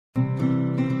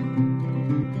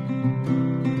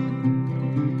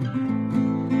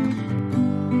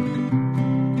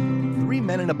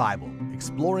in a Bible,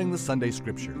 exploring the Sunday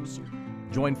Scriptures.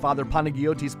 Join Father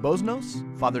Panagiotis Boznos,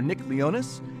 Father Nick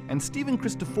Lionas, and Stephen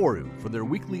Christoforou for their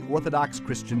weekly Orthodox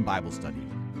Christian Bible study.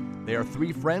 They are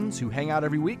three friends who hang out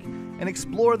every week and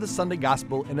explore the Sunday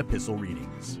Gospel and Epistle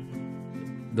readings.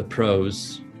 The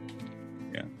pros.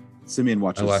 Yeah. Simeon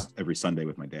watches every Sunday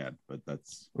with my dad, but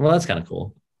that's kind of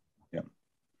cool. Yeah.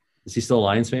 Is he still a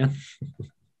Lions fan?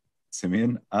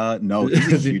 Simeon? No,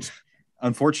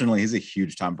 unfortunately, he's a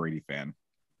huge Tom Brady fan.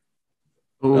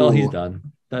 Well, he's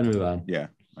done. Time to move on. Yeah,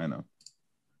 I know.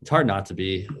 It's hard not to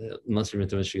be, unless you're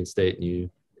into Michigan State and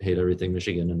you hate everything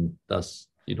Michigan, and thus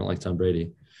you don't like Tom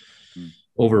Brady.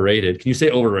 Overrated. Can you say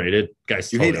overrated?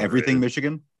 Guys, you hate everything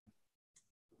Michigan?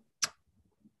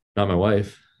 Not my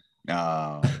wife.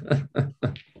 No.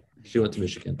 She went to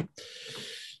Michigan.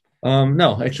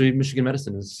 No, actually, Michigan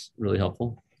medicine is really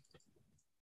helpful.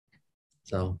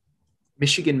 So,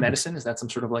 Michigan medicine, is that some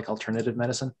sort of like alternative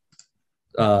medicine?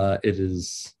 It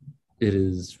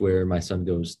is where my son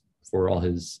goes for all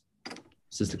his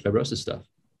cystic fibrosis stuff.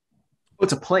 Oh,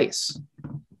 it's a place.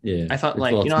 Yeah. I thought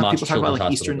how people talk about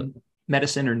like Eastern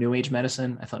medicine or New Age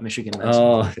medicine. I thought Michigan medicine.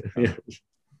 Oh, yeah.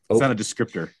 It's not a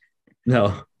descriptor.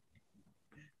 No.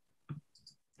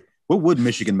 What would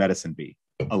Michigan medicine be?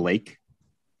 A lake?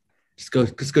 Just go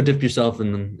dip yourself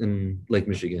in Lake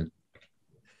Michigan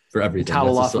for everything.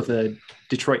 Towel off with a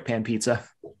Detroit pan pizza.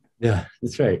 Yeah,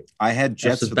 that's right. I had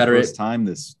Jets for the first time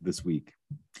this week.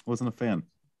 I wasn't a fan.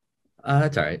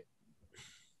 That's all right.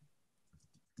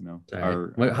 No.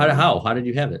 Right. How did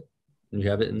you have it? Did you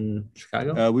have it in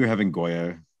Chicago? We were having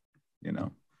Goya,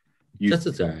 youth,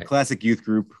 that's all right. Classic youth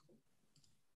group.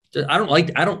 I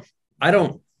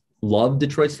don't love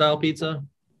Detroit style pizza.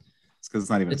 It's because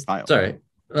it's not even a style. It's all right.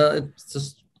 It's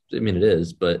just, it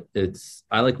is, but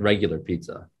I like regular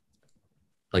pizza.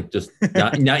 Like just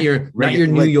not your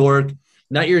New York,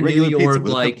 not your New York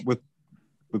with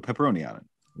pepperoni on it.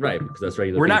 Right, because that's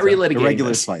regular. We're pizza. not relitigating a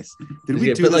regular slice. Did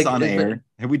we do this on air?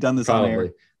 Have we done this on air?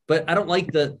 But I don't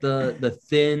like the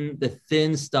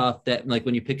thin stuff that, like,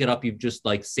 when you pick it up, you've just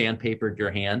like sandpapered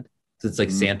your hand. So it's like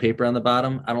sandpaper on the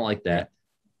bottom. I don't like that.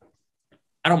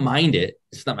 I don't mind it.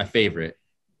 It's not my favorite.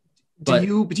 But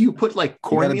do you put like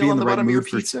cornmeal on the bottom of your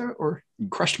pizza or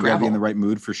crushed gravel? You gotta be in the right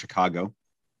mood for Chicago.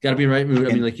 Got to be in the right mood.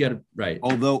 I mean, like, you got to, right.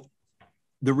 Although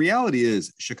the reality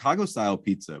is Chicago style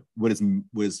pizza, what is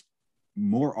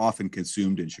more often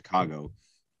consumed in Chicago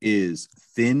is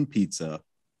thin pizza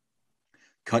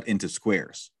cut into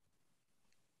squares.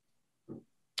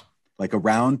 Like a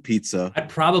round pizza. I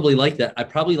probably like that. I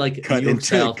probably like cut New York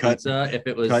style pizza if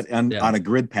it was cut on a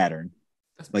grid pattern.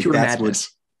 That's pure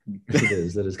madness. It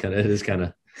is. It is kind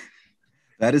of.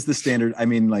 That is the standard. I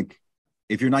mean, like,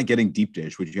 if you're not getting deep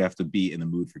dish, would you have to be in the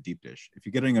mood for deep dish? If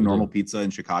you're getting a normal pizza in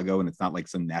Chicago and it's not like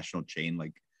some national chain,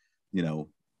 like,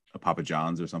 a Papa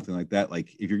John's or something like that.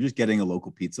 Like, if you're just getting a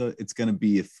local pizza, it's going to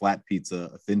be a flat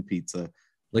pizza, a thin pizza.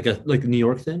 Like a New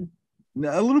York thin?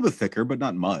 A little bit thicker, but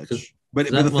not much. But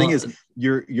the thing is,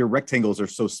 your rectangles are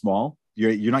so small.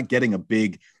 You're not getting a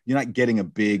big,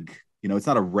 it's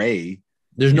not a ray.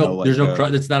 There's no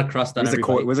crust. It's not a crust on every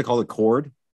bite. What is it called? A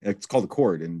chord? It's called a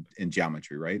chord in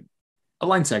geometry, right? A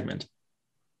line segment.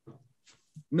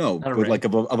 No, but like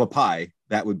of a pie,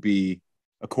 that would be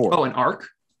a chord. Oh, an arc?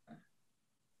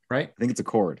 Right? I think it's a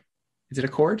chord. Is it a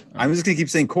chord? I'm just going to keep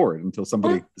saying chord until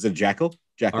somebody... Is it a jackal?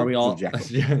 Are we all... Jackal.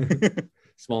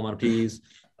 Small amount of peas.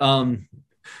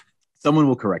 Someone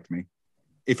will correct me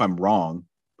if I'm wrong,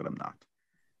 but I'm not.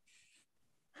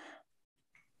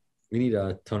 We need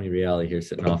Tony Reale here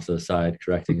sitting off to the side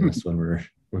correcting us when we're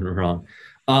wrong.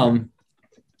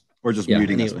 Or just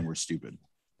muting us when we're stupid.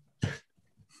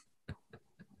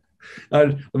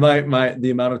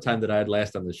 The amount of time that I had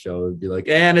last on the show would be like,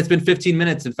 and it's been 15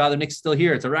 minutes and Father Nick's still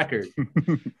here. It's a record.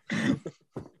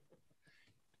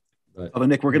 Father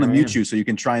Nick, we're going to mute you so you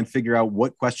can try and figure out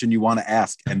what question you want to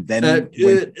ask. And then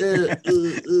we'll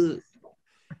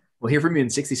hear from you in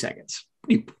 60 seconds.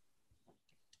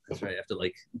 That's right. I have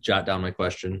to jot down my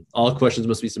question. All questions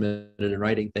must be submitted in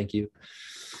writing. Thank you.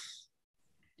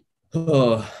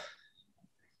 Oh.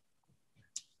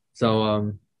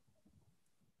 So,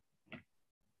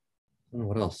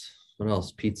 what else?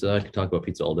 Pizza. I could talk about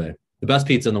pizza all day. The best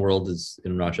pizza in the world is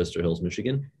in Rochester Hills,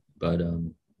 Michigan, but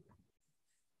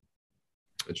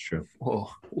it's true.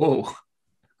 Whoa.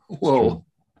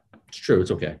 It's true.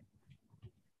 It's okay.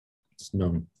 It's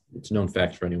known. It's a known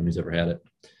fact for anyone who's ever had it.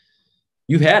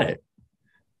 You've had it.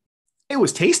 It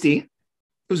was tasty. It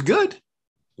was good.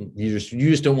 You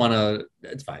just don't want to.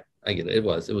 It's fine. I get it. It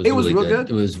was really good.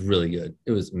 It was really good.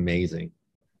 It was amazing.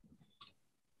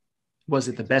 Was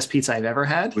it the best pizza I've ever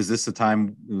had? Was this the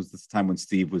time when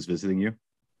Steve was visiting you?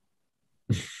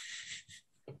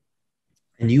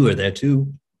 And you were there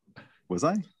too. Was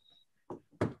I?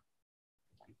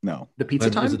 No. The pizza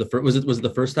time? Was it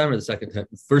the first time or the second time?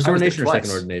 First ordination or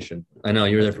second ordination? I know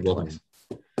you were there for both of them.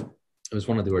 It was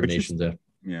one of the ordinations at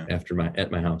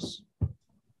my house.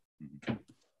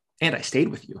 And I stayed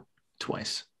with you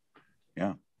twice.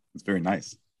 Yeah, it's very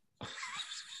nice.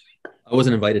 I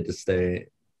wasn't invited to stay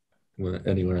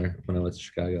anywhere when I went to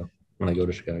Chicago. When I go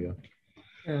to Chicago,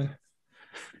 Yeah.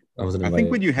 I wasn't I invited.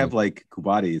 think when you have like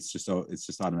Kubati, it's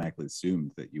just automatically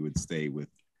assumed that you would stay with.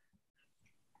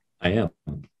 I am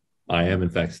in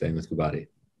fact staying with Kubati.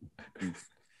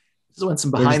 This is when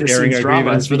some behind the airing scenes our drama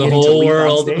grievance is for the beginning to whole leak on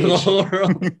world. For stage. the whole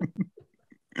world.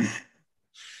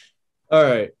 All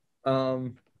right.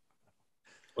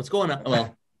 What's going on?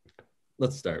 Well,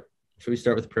 let's start. Should we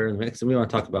start with prayer in the mix? And we want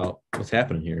to talk about what's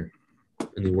happening here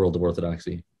in the world of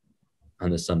Orthodoxy on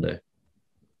this Sunday.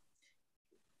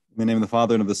 In the name of the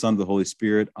Father, and of the Son, and of the Holy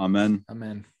Spirit. Amen.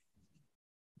 Amen.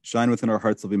 Shine within our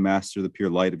hearts, loving Master, the pure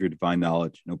light of your divine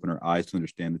knowledge, and open our eyes to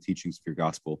understand the teachings of your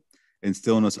gospel.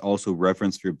 Instill in us also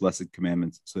reverence for your blessed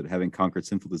commandments, so that having conquered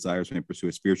sinful desires, we may pursue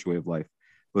a spiritual way of life,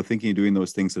 both thinking and doing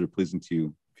those things that are pleasing to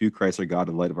you. For you, Christ, our God,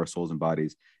 the light of our souls and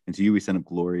bodies, and to you we send up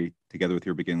glory, together with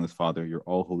your beginningless Father, your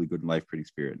all holy, good, and life-creating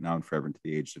Spirit, now and forever, into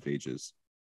the age of ages.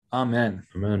 Amen.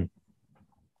 Amen.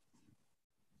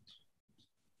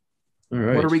 All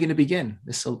right. What are we going to begin?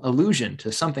 This allusion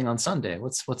to something on Sunday.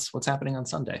 What's happening on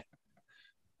Sunday?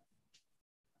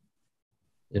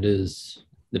 It is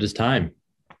time.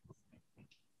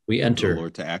 We enter. The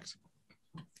Lord to act.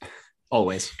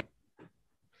 Always.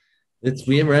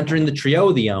 We are entering the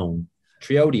Triodion.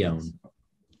 It's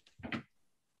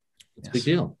a big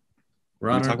deal.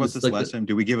 Did we talk about this last time?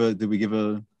 Did we go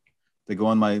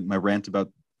on my rant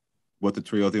about what the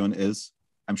Triodion is?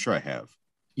 I'm sure I have.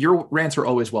 Your rants are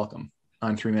always welcome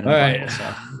on 3 Minute All right. Bible.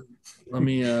 So. Let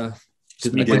me Good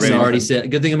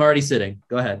thing I'm already sitting.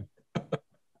 Go ahead.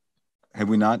 Have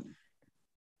we not?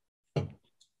 I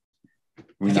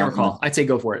can't recall. I'd say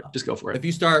go for it. Just go for it. If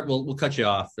you start, we'll cut you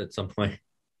off at some point.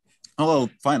 Oh, well,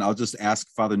 fine. I'll just ask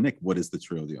Father Nick, what is the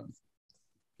Triodion?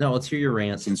 No, let's hear your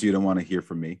rant. Since you don't want to hear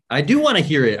from me. I do want to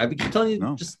hear it. I keep telling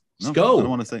you, just go. I don't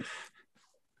want to say.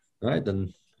 All right,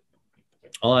 then.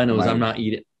 All I know is I'm not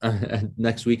eating.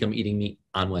 Next week, I'm eating meat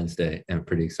on Wednesday, and I'm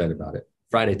pretty excited about it.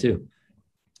 Friday, too.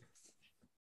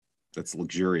 That's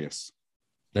luxurious.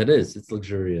 That is. It's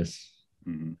luxurious.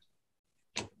 Mm-hmm.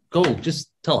 Go.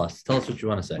 Just tell us. Tell us what you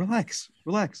want to say. Relax.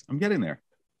 I'm getting there.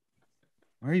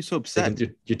 Why are you so upset?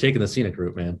 You're taking the scenic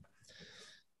route, man.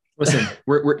 Listen,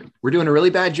 we're doing a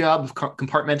really bad job of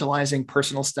compartmentalizing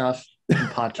personal stuff and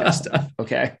podcast stuff.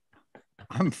 Okay.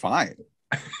 I'm fine.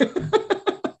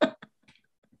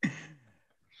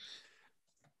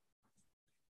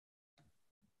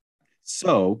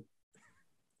 So,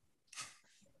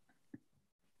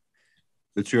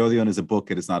 the Triodion is a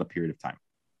book. It is not a period of time.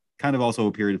 Kind of also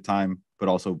a period of time, but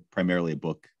also primarily a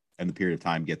book. And the period of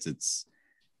time gets its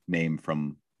name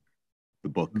from the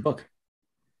book.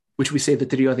 Which we say the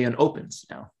Triodion opens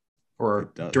now,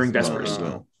 or during Vespers.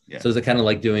 Yeah. So is it kind of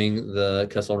like doing the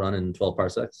Kessel Run in 12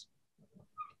 parsecs?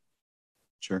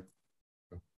 Sure.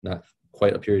 Not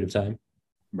quite a period of time.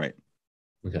 Right.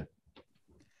 Okay.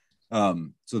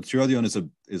 So the Triodion is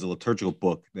a liturgical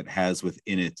book that has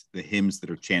within it the hymns that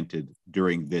are chanted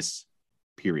during this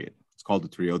period. It's called the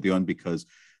Triodion because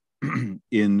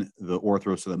in the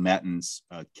Orthros or the Matins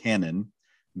canon,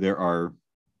 there are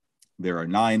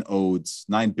 9 odes,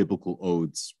 9 biblical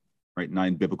odes, right?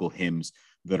 9 biblical hymns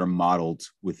that are modeled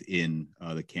within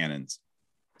the canons,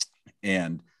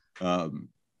 and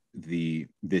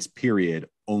this period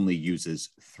only uses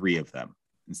 3 of them.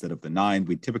 Instead of the 9,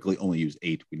 we typically only use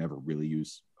 8. We never really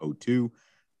use Ode 2.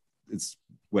 It's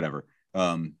whatever.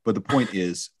 But the point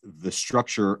is, the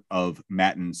structure of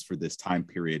Matins for this time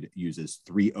period uses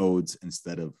 3 odes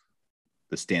instead of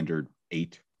the standard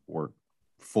 8 or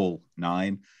full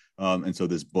 9. And so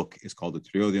this book is called the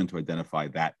Triodion to identify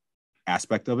that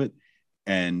aspect of it.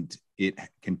 And it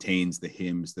contains the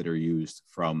hymns that are used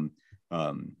from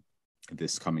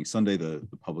this coming Sunday, the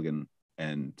Publican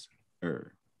and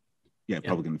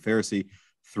Publican and Pharisee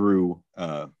through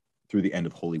the end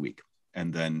of Holy Week.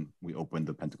 And then we open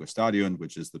the Pentecostadion,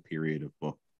 which is the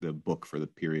book for the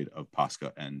period of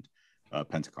Pascha and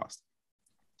Pentecost.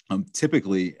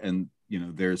 Typically, and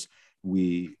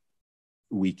we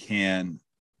can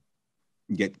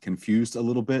get confused a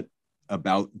little bit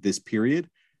about this period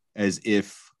as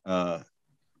if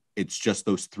it's just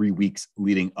those 3 weeks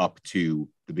leading up to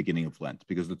the beginning of Lent,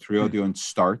 because the Triodion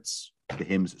the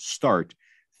hymns start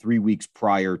 3 weeks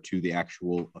prior to the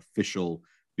actual official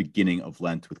beginning of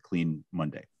Lent with Clean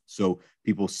Monday. So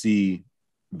people see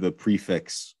the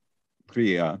prefix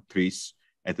tris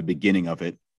at the beginning of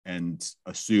it and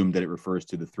assume that it refers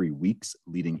to the 3 weeks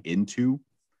leading into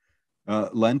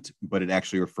Lent, but it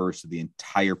actually refers to the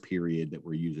entire period that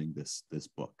we're using this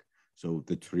book. So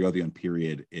the Triodion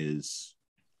period is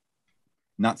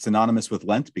not synonymous with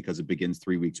Lent because it begins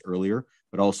 3 weeks earlier,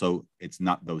 but also it's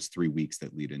not those 3 weeks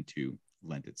that lead into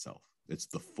Lent itself. It's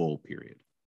the full period.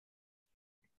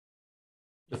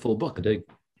 The full book. I dig.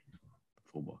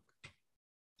 Full book.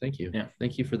 Thank you. Yeah.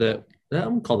 Thank you for that. I'm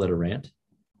gonna call that a rant.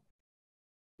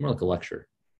 More like a lecture.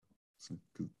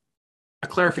 A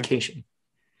clarification.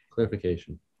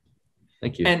 Clarification.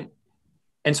 Thank you.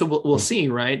 And so we'll see,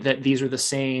 right, that these are the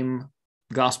same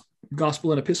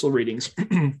gospel and epistle readings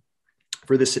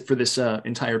for this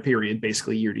entire period,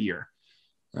 basically year to year.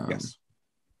 Yes.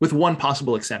 With one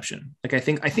possible exception. Like I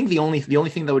think the only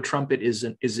thing that would trump it is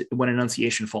when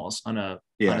Annunciation falls on a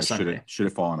Sunday. Should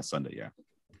it fall on a Sunday? Yeah.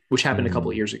 Which happened a couple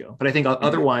of years ago. But I think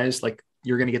otherwise, like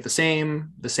you're going to get the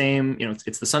same,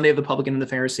 it's the Sunday of the Publican and the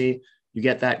Pharisee. You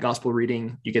get that gospel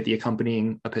reading, you get the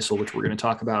accompanying epistle, which we're going to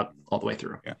talk about all the way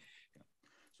through. Yeah.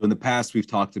 So in the past, we've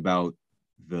talked about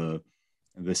the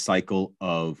cycle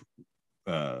of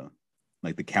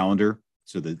like the calendar.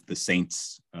 So the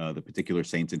saints, the particular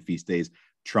saints and feast days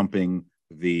trumping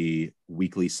the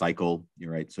weekly cycle,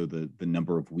 right? So the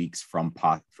number of weeks from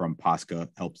Pascha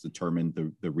helps determine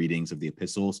the readings of the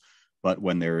epistles. But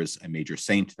when there's a major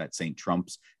saint, that saint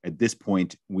trumps. At this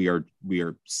point, we are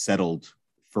settled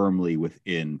firmly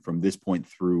within, from this point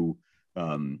through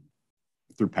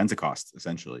Pentecost.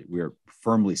 Essentially, we are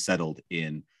firmly settled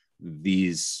in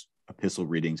these epistle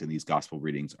readings, and these gospel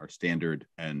readings are standard,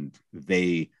 and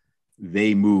they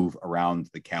move around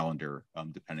the calendar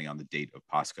depending on the date of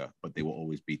Pascha, but they will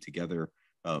always be together,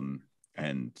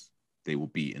 and they will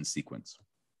be in sequence.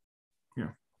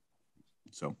 Yeah.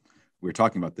 So we're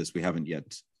talking about this. We haven't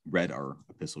yet read our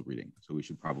epistle reading, so we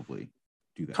should probably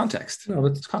do that. Context. No,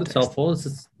 it's context. helpful.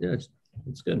 It's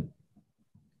good.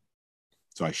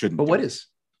 So I shouldn't. But what is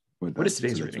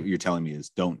today's so reading? What you're telling me is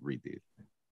don't read these.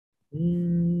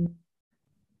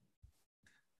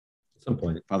 At some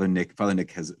point. Father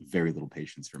Nick has very little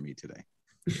patience for me today.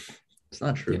 It's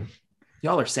not true.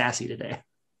 Y'all are sassy today.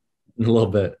 A little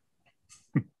bit.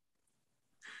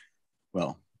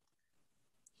 Well,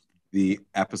 the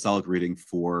apostolic reading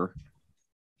for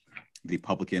the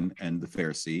Publican and the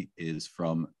Pharisee is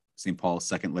from St. Paul's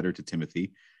second letter to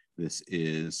Timothy. This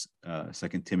is 2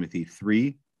 Timothy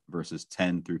 3, verses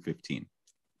 10 through 15.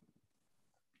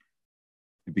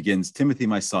 It begins, Timothy,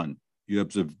 my son, you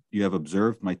have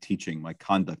observed my teaching, my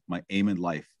conduct, my aim in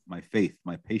life, my faith,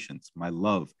 my patience, my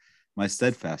love, my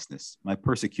steadfastness, my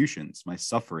persecutions, my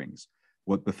sufferings,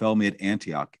 what befell me at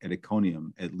Antioch, at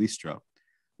Iconium, at Lystra,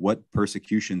 what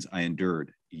persecutions I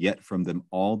endured, yet from them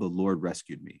all the Lord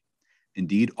rescued me.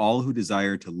 Indeed, all who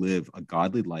desire to live a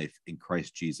godly life in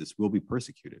Christ Jesus will be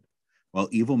persecuted, while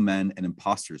evil men and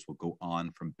impostors will go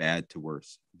on from bad to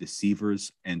worse,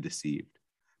 deceivers and deceived.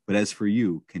 But as for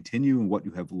you, continue in what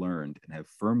you have learned and have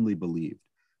firmly believed,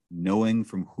 knowing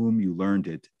from whom you learned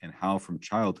it and how from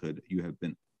childhood you have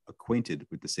been acquainted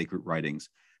with the sacred writings,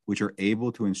 which are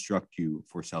able to instruct you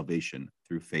for salvation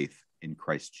through faith in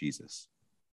Christ Jesus.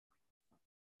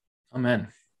 Amen.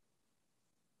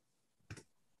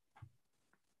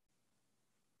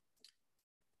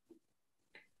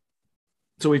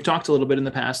 So we've talked a little bit in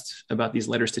the past about these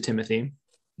letters to Timothy,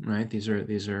 right? These are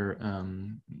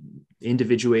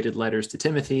individuated letters to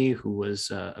Timothy, who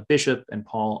was a bishop, and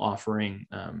Paul offering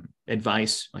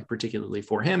advice, like particularly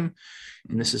for him.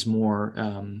 And this is more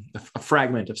a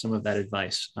fragment of some of that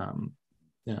advice,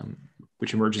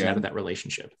 which emerges out of that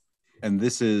relationship. And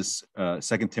this is 2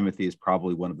 Timothy is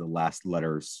probably one of the last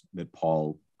letters that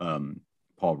Paul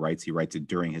writes. He writes it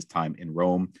during his time in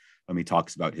Rome. He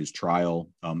talks about his trial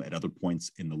at other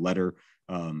points in the letter,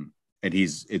 and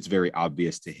it's very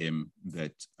obvious to him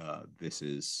that this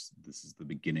is the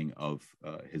beginning of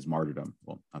his martyrdom.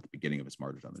 Well, not the beginning of his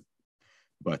martyrdom,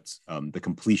 but the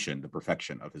completion, the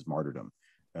perfection of his martyrdom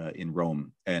in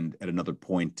Rome. And at another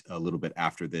point, a little bit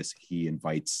after this, he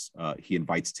invites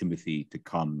Timothy to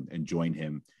come and join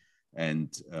him, and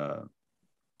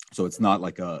so it's not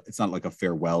like a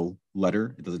farewell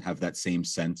letter. It doesn't have that same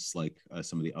sense like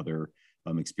some of the other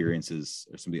experiences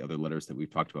or some of the other letters that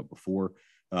we've talked about before.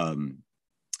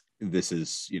 This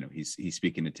is, he's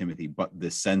speaking to Timothy, but the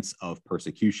sense of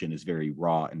persecution is very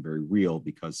raw and very real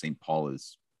because St. Paul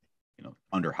is,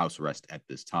 under house arrest at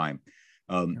this time.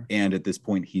 And at this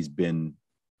point, he's been,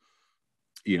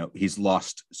 he's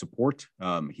lost support.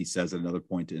 He says at another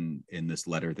point in this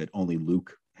letter that only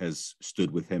Luke has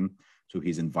stood with him. So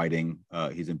he's inviting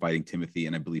Timothy,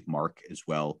 and I believe Mark as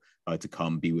well, to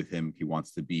come be with him. He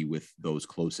wants to be with those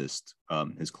closest,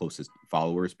 his closest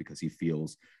followers, because he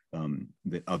feels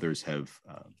that others have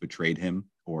betrayed him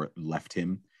or left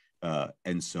him.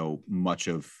 And so much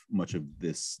of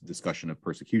this discussion of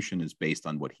persecution is based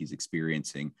on what he's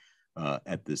experiencing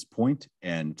at this point,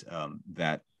 and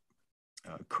that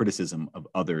criticism of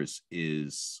others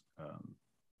is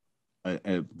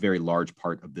a very large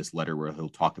part of this letter, where he'll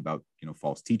talk about,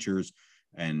 false teachers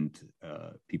and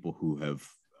people who have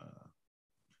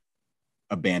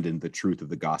abandoned the truth of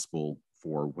the gospel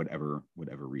for whatever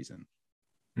reason.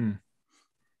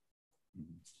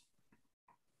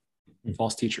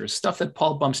 False teachers, stuff that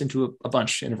Paul bumps into a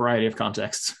bunch in a variety of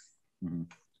contexts. Mm-hmm.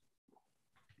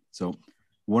 So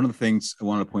one of the things I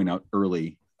wanted to point out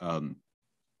early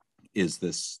is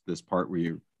this part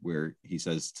where he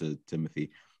says to Timothy,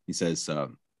 he says,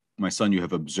 "My son, you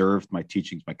have observed my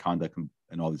teachings, my conduct,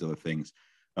 and all these other things."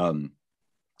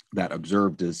 That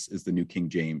observed is the New King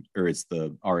James, or it's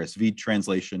the RSV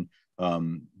translation.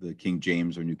 The King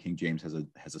James, or New King James, has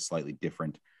a slightly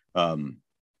different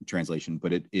translation,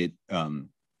 but it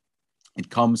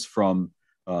comes from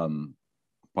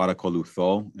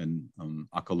parakolutho, and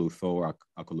akolutho or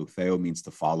akolutheo means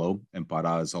to follow, and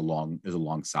para is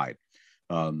alongside.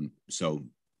 So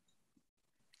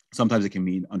sometimes it can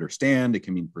mean understand, it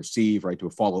can mean perceive, right? To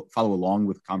follow along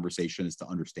with conversation is to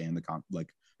understand like,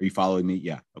 are you following me?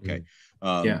 Yeah. Okay.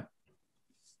 Yeah.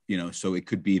 So it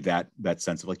could be that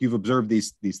sense of like, you've observed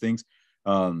these things,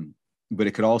 but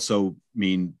it could also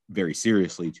mean very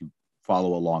seriously to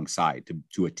follow alongside,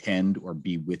 to attend or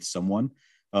be with someone.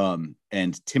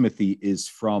 And Timothy is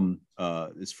from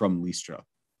Lystra,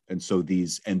 and so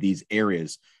these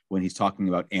areas, when he's talking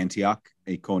about Antioch,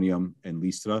 Iconium, and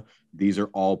Lystra, these are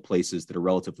all places that are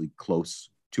relatively close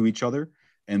to each other,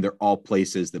 and they're all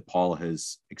places that Paul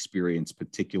has experienced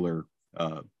particular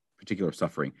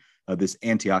suffering. This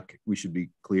Antioch, we should be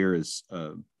clear, is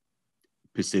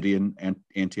Pisidian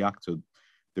Antioch. So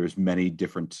there's many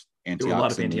different Antiochs. There were a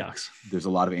lot of Antiochs. There's a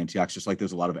lot of Antiochs, just like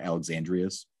there's a lot of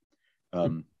Alexandrias.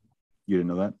 You didn't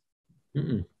know that?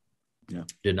 Mm-mm. Yeah,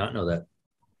 did not know that.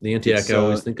 The Antioch I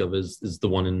always think of is the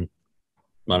one in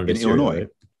modern day Syria, Illinois. right?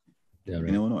 Yeah, right.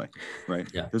 In Illinois, right?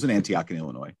 Yeah. There's an Antioch in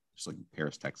Illinois, just like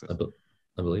Paris, Texas.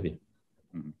 I believe you.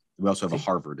 Mm-hmm. We also have a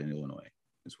Harvard in Illinois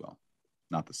as well.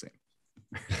 Not the same.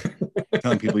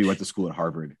 Telling people you went to school at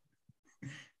Harvard.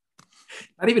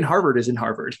 Not even Harvard is in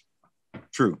Harvard.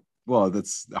 True. Well,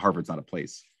 Harvard's not a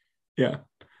place. Yeah.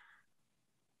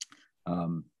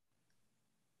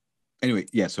 Anyway,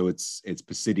 yeah. So it's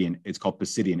Pisidian. It's called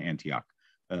Pisidian Antioch.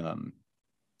 I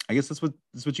guess that's what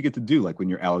you get to do. Like when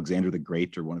you're Alexander the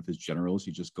Great or one of his generals,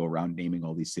 you just go around naming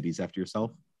all these cities after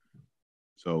yourself.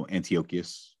 So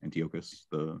Antiochus, did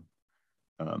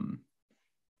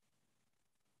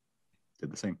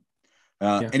the same.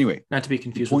 Anyway, not to be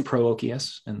confused with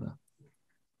Proochius and the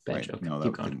bad right. joke. No,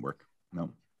 that didn't work.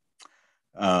 No.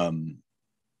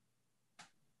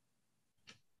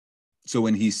 So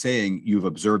when he's saying you've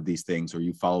observed these things, or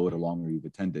you follow it along, or you've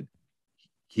attended,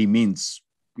 he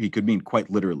could mean quite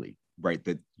literally, right?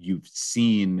 That you've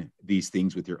seen these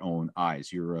things with your own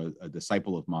eyes. You're a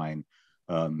disciple of mine,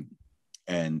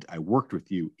 and I worked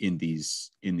with you in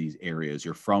these areas.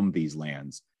 You're from these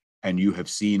lands, and you have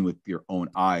seen with your own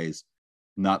eyes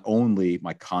not only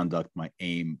my conduct, my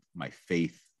aim, my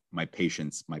faith, my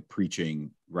patience, my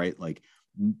preaching, right? Like,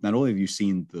 not only have you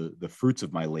seen the fruits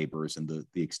of my labors and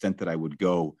the extent that I would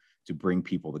go to bring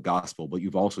people the gospel, but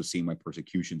you've also seen my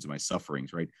persecutions and my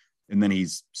sufferings, right? And then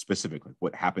he's specific, like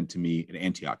what happened to me in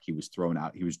Antioch. He was thrown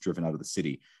out. He was driven out of the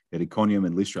city. At Iconium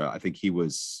and Lystra, I think he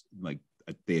was like,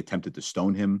 they attempted to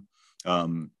stone him.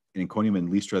 In Iconium and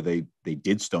Lystra, they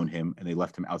did stone him, and they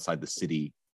left him outside the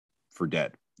city for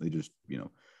dead. They just,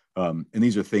 and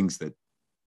these are things that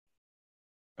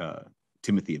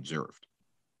Timothy observed.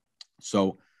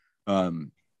 So,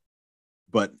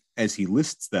 but as he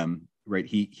lists them, right,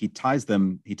 he ties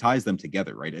them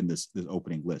together, right, in this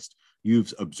opening list.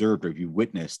 You've observed, or you've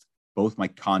witnessed both my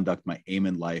conduct, my aim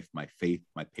in life, my faith,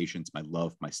 my patience, my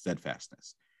love, my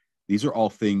steadfastness. These are all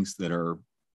things that are,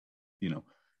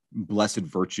 blessed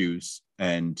virtues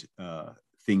and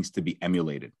things to be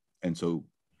emulated. And so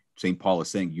St. Paul is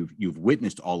saying you've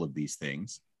witnessed all of these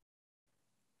things.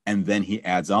 And then he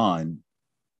adds on,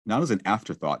 not as an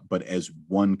afterthought, but as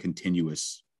one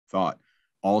continuous thought,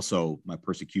 also my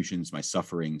persecutions, my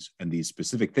sufferings, and these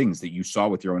specific things that you saw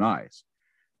with your own eyes,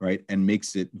 right? And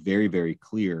makes it very, very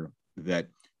clear that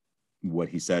what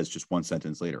he says just one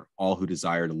sentence later, all who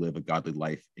desire to live a godly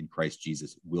life in Christ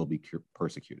Jesus will be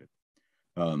persecuted.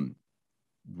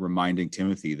 reminding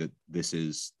Timothy that this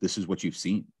is what you've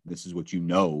seen. This is what you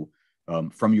know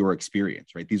from your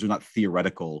experience, right? These are not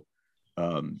theoretical.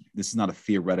 This is not a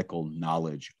theoretical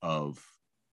knowledge of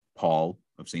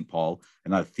St. Paul,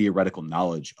 and not a theoretical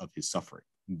knowledge of his suffering.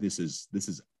 This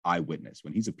is eyewitness.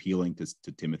 When he's appealing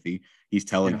to Timothy, he's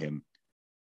telling him,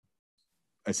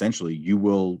 essentially, you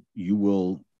will,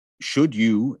 should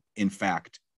you in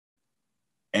fact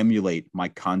emulate my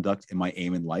conduct and my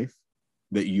aim in life,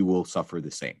 that you will suffer the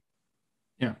same.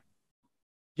 Yeah.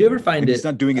 Do you ever find he's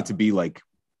not doing it to be like,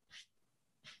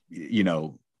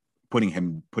 putting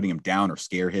him down or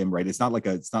scare him, right? It's not like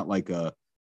a,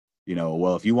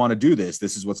 well, if you want to do this,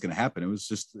 this is what's going to happen. It was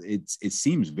just, it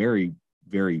seems very,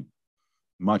 very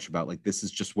much about like, this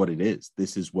is just what it is.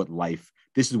 This is what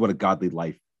a godly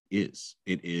life is.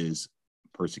 It is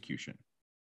persecution.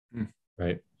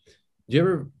 Right.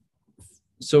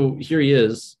 So here he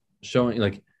is showing,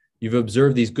 like, you've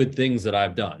observed these good things that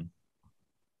I've done,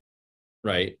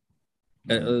 right?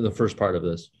 The first part of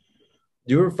this.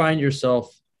 Do you ever find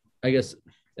yourself, I guess,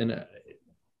 and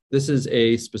this is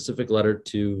a specific letter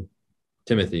to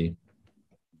Timothy,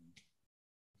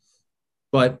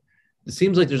 but it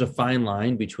seems like there's a fine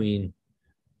line between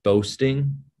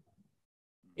boasting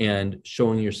and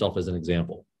showing yourself as an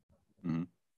example,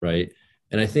 right?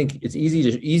 And I think it's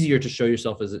easier to show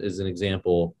yourself as an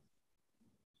example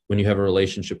when you have a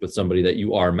relationship with somebody that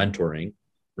you are mentoring,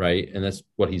 right? And that's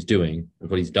what he's doing,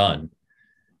 what he's done.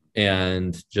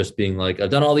 And just being like, I've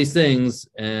done all these things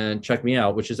and check me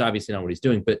out, which is obviously not what he's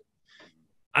doing. But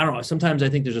I don't know. Sometimes I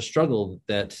think there's a struggle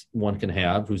that one can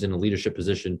have who's in a leadership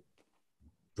position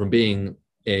from being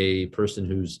a person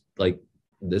who's like,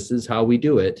 this is how we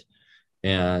do it.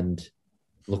 And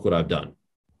look what I've done.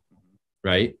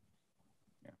 Right.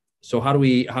 So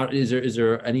is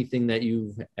there anything that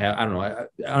I don't know,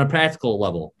 on a practical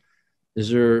level, is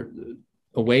there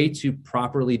a way to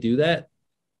properly do that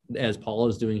as Paul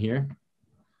is doing here?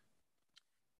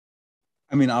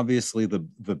 I mean, obviously the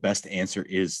best answer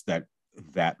is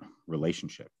that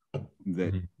relationship,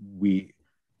 that we,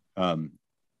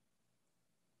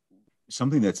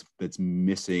 something that's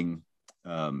missing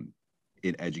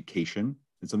in education,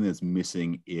 and something that's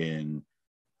missing in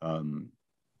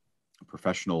the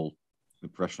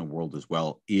professional world as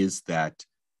well, is that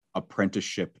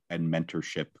apprenticeship and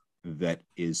mentorship that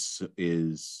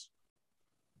is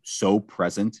so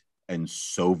present and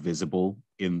so visible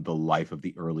in the life of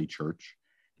the early church.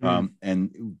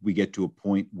 And we get to a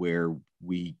point where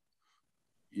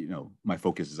my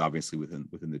focus is obviously within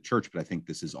the church, but I think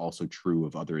this is also true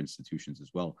of other institutions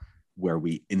as well, where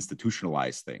we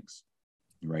institutionalize things,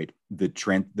 right? The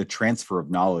transfer of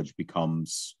knowledge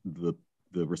becomes the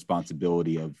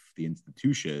responsibility of the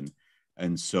institution.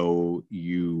 And so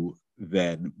you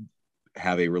then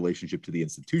have a relationship to the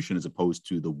institution as opposed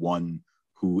to the one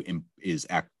who is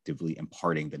actively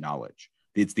imparting the knowledge.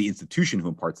 It's the institution who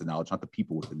imparts the knowledge, not the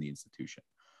people within the institution.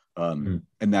 And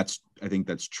I think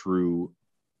that's true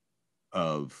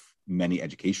of many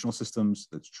educational systems.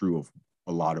 That's true of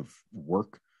a lot of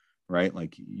work, right?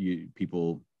 Like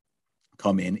people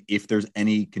come in, if there's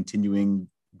any continuing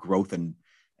growth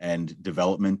and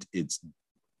development, it's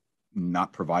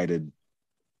not provided,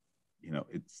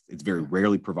 it's very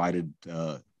rarely provided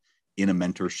in a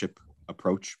mentorship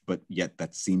approach, but yet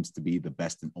that seems to be the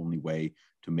best and only way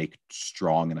to make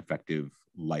strong and effective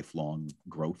lifelong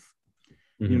growth.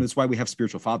 That's why we have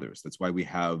spiritual fathers. That's why we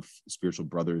have spiritual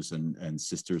brothers and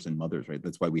sisters and mothers, right?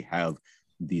 That's why we have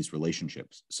these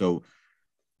relationships. So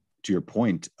to your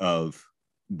point of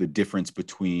the difference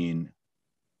between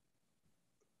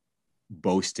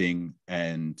boasting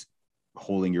and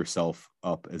holding yourself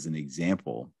up as an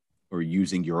example or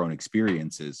using your own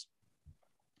experiences,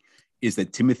 is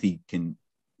that Timothy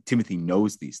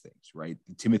knows these things, right?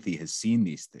 Timothy has seen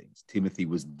these things. Timothy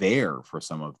was there for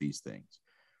some of these things.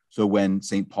 So when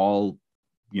St. Paul,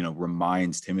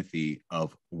 reminds Timothy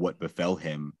of what befell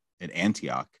him at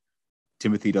Antioch,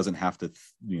 Timothy doesn't have to,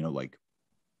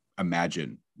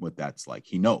 imagine what that's like.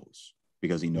 He knows,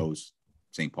 because he knows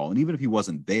St. Paul. And even if he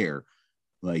wasn't there,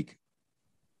 like,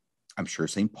 I'm sure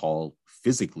St. Paul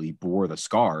physically bore the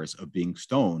scars of being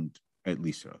stoned at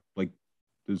Lystra. Like,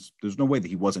 there's no way that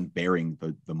he wasn't bearing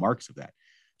the marks of that.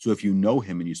 So if you know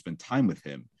him and you spend time with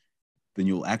him, then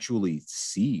you'll actually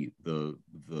see the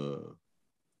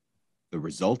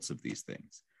results of these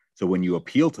things. So when you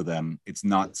appeal to them, it's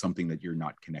not something that you're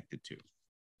not connected to.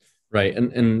 Right.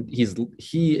 And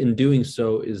he in doing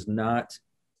so is not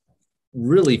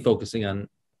really focusing on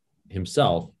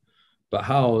himself, but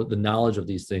how the knowledge of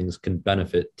these things can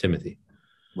benefit Timothy.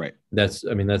 Right. That's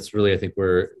really, I think,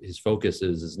 where his focus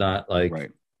is not like, right.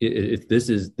 This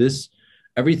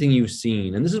everything you've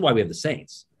seen, and this is why we have the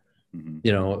saints,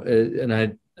 and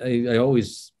I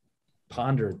always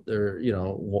ponder there,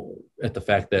 at the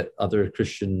fact that other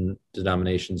Christian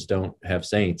denominations don't have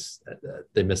saints.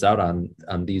 They miss out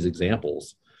on these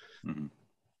examples.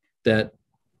 That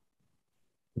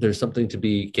there's something to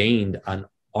be gained on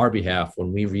our behalf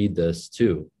when we read this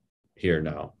too here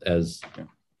now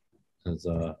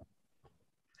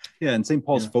and St.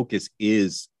 Paul's focus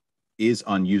is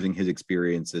on using his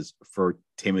experiences for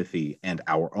Timothy and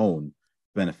our own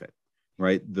benefit,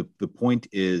 right? The point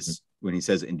is when he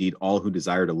says, indeed, all who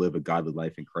desire to live a godly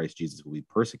life in Christ Jesus will be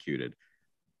persecuted.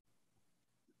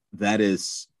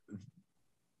 That's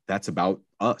about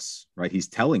us, right? He's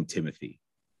telling Timothy,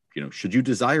 should you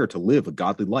desire to live a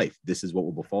godly life, this is what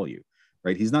will befall you,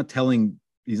 right? He's not telling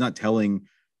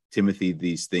Timothy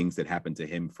these things that happened to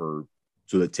him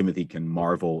so that Timothy can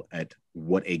marvel at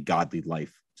what a godly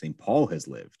life St. Paul has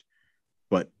lived,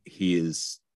 but he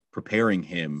is preparing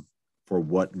him for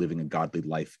what living a godly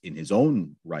life in his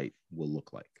own right will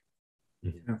look like.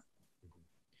 Yeah.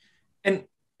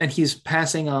 And he's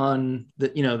passing on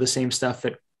the same stuff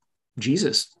that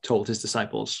Jesus told his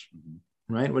disciples,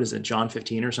 right? What is it? John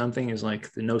 15 or something is like,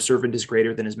 no servant is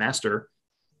greater than his master.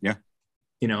 Yeah.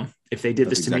 If they did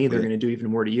That's this to me, they're exactly going to do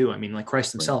even more to you. I mean, like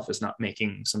Christ himself is not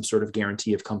making some sort of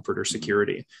guarantee of comfort or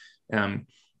security. And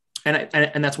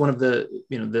that's one of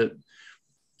the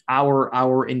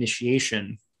our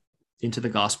initiation into the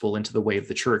gospel, into the way of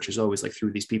the church is always like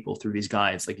through these people, through these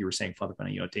guides, like you were saying, Father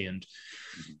Panagiotis. And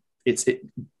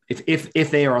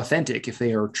if they are authentic, if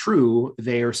they are true,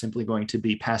 they are simply going to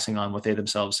be passing on what they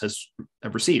themselves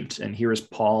have received. And here is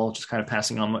Paul just kind of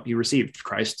passing on what he received.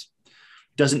 Christ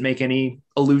doesn't make any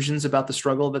allusions about the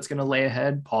struggle that's going to lay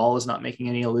ahead. Paul is not making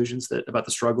any allusions about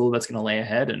the struggle that's going to lay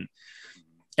ahead.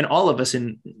 And all of us,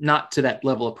 in not to that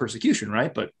level of persecution,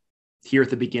 right? But here at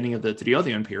the beginning of the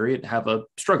Triodion period, have a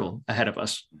struggle ahead of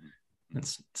us.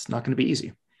 It's not going to be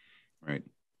easy. Right.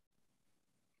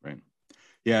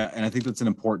 Yeah, and I think that's an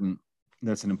important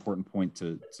point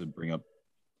to bring up,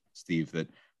 Steve, that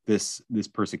this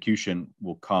persecution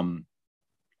will come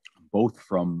both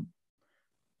from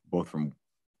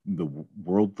the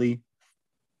worldly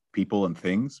people and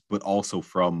things, but also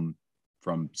from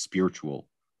spiritual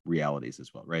realities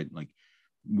as well, right? Like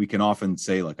we can often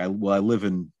say, like, I live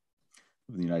in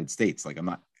the United States, like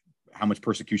how much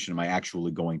persecution am I actually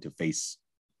going to face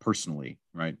personally,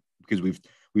 right? Because we've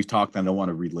talked, I don't want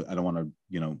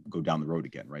to go down the road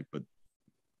again, right? But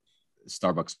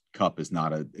Starbucks cup is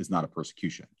not a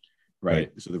persecution,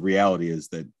 right? So the reality is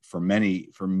that for many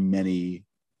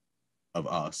of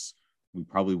us, we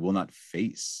probably will not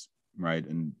face, right?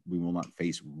 And we will not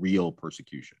face real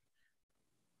persecution.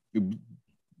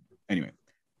 Anyway,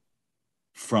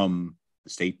 from the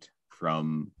state,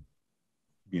 from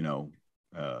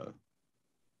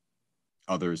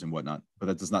others and whatnot, but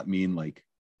that does not mean like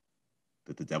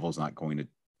that the devil's not going to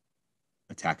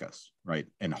attack us, right?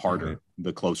 And harder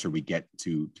the closer we get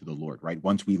to the Lord, right?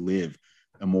 Once we live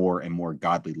a more and more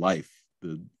godly life,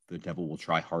 the devil will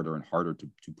try harder and harder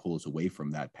to pull us away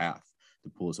from that path, to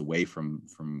pull us away from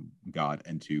God,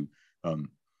 and to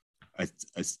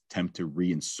attempt to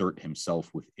reinsert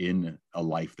himself within a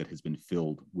life that has been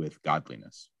filled with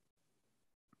godliness.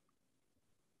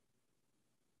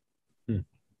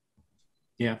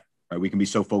 Yeah. Right. We can be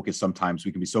so focused on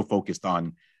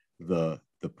the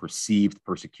perceived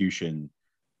persecution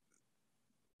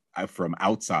from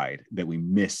outside that we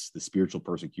miss the spiritual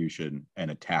persecution and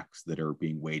attacks that are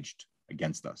being waged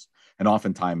against us. And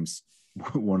oftentimes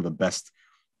one of the best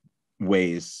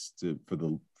ways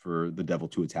for the devil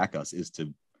to attack us is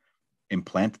to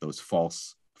implant those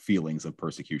false feelings of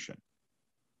persecution.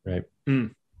 Right.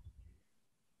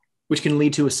 Which can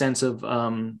lead to a sense of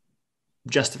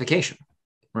justification,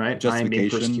 right? I am being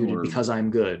persecuted because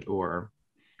I'm good, or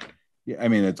I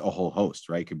mean, it's a whole host,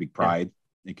 right? It could be pride.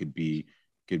 Yeah. It could be,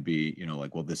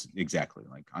 like, well, this exactly,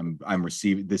 like I'm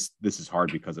receiving this is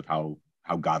hard because of how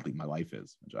godly my life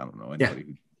is, which I don't know anybody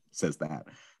who says that,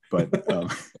 but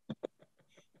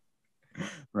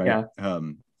right. Yeah.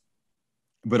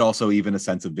 But also even a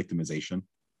sense of victimization,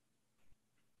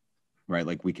 right?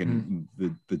 Like we can,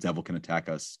 the devil can attack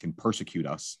us, can persecute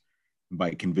us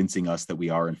by convincing us that we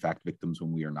are in fact victims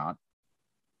when we are not.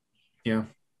 Yeah.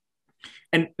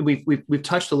 And we've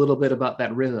touched a little bit about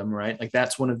that rhythm, right? Like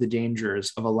that's one of the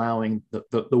dangers of allowing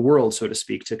the world, so to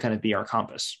speak, to kind of be our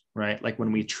compass, right? Like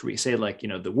when we say like,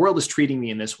 the world is treating me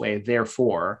in this way,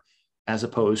 therefore, as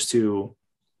opposed to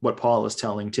what Paul is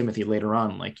telling Timothy later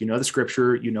on, like, the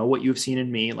scripture, what you've seen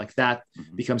in me, like that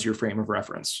becomes your frame of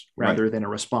reference rather than a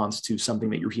response to something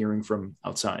that you're hearing from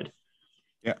outside.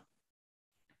 Yeah.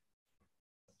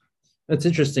 That's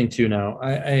interesting too. Now,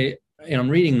 I'm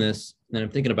reading this and I'm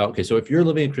thinking about, okay, so if you're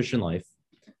living a Christian life,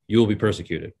 you will be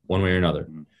persecuted one way or another.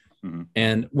 Mm-hmm.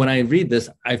 And when I read this,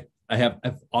 I've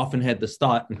often had this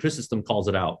thought, and Chrysostom calls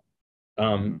it out,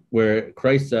 where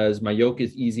Christ says, "My yoke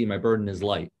is easy, my burden is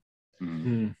light."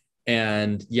 Mm-hmm.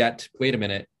 And yet, wait a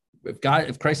minute, if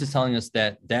Christ is telling us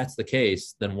that that's the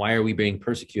case, then why are we being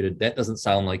persecuted? That doesn't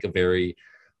sound like a very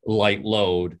light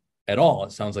load at all.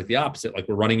 It sounds like the opposite, like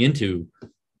we're running into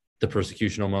the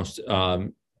persecution almost,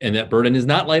 and that burden is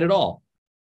not light at all.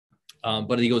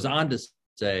 But he goes on to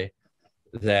say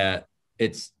that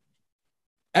it's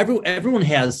everyone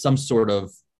has some sort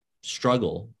of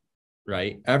struggle,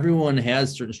 right? Everyone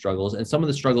has certain struggles, and some of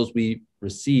the struggles we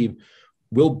receive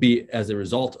will be as a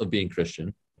result of being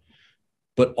Christian,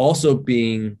 but also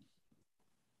being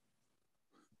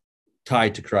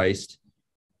tied to Christ.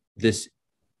 This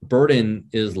burden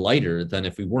is lighter than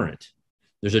if we weren't.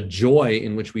 There's a joy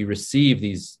in which we receive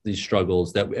these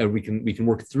struggles, that we can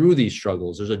work through these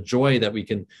struggles. There's a joy that we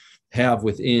can have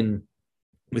within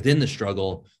the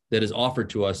struggle that is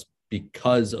offered to us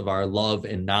because of our love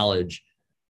and knowledge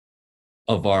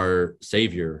of our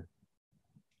Savior,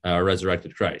 our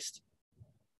resurrected Christ.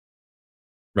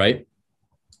 Right?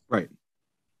 Right.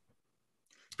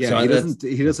 Yeah, So he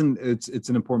doesn't, it's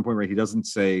an important point, right? He doesn't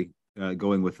say,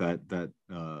 going with that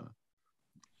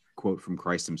quote from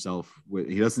Christ himself,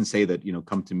 he doesn't say that,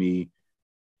 come to me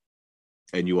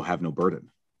and you will have no burden.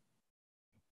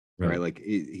 Right? Like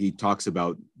he talks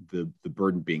about the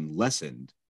burden being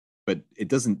lessened, but it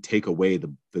doesn't take away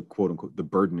the quote unquote the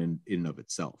burden in and of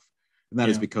itself. And that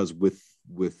is because with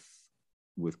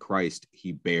Christ,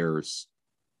 he bears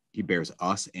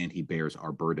us, and he bears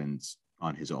our burdens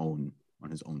on his own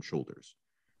shoulders.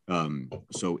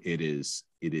 So it is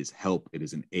help, it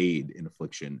is an aid in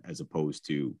affliction, as opposed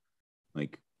to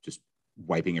like just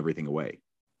wiping everything away.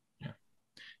 Yeah.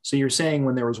 So you're saying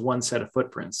when there was one set of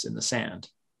footprints in the sand,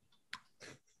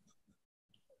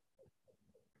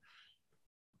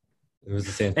 it was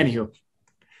the same. Anywho,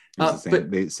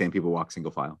 the same people walk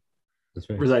single file. That's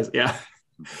right. Precisely, yeah.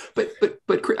 But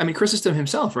I mean, Chrysostom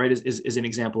himself, right, is an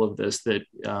example of this. That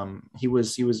he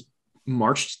was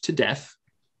marched to death,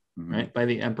 right, by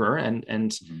the emperor,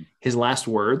 and his last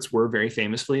words were very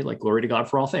famously like "Glory to God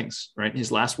for all things." Right,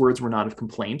 his last words were not of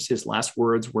complaints. His last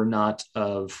words were not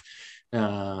of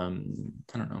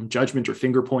judgment or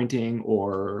finger pointing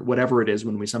or whatever it is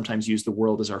when we sometimes use the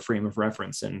world as our frame of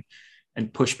reference and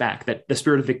push back. That the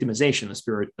spirit of victimization, the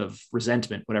spirit of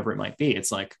resentment, whatever it might be.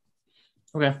 It's like,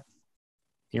 okay,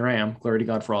 here I am, glory to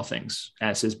God for all things,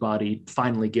 as his body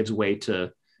finally gives way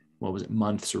to, what was it,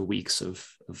 months or weeks of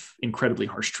incredibly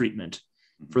harsh treatment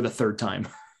for the third time.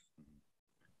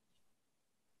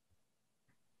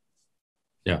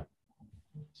 Yeah.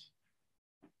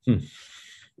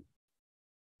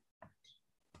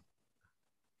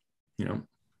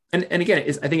 And again,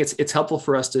 I think it's helpful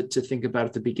for us to think about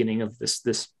at the beginning of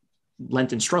this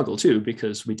Lenten struggle too,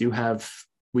 because we do have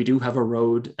a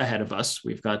road ahead of us.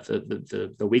 We've got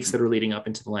the weeks that are leading up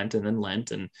into the Lent, and then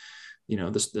Lent, and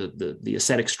the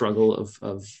ascetic struggle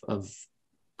of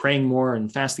praying more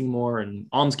and fasting more and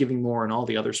almsgiving more and all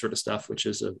the other sort of stuff, which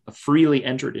is a freely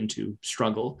entered into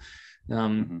struggle,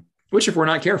 which, if we're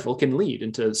not careful, can lead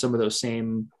into some of those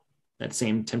that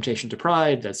same temptation to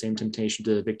pride, that same temptation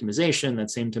to victimization, that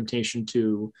same temptation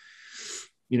to,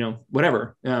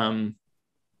 whatever. So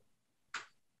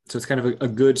it's kind of a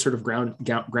good sort of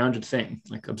grounded thing.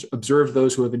 Like observe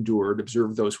those who have endured,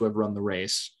 observe those who have run the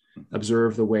race,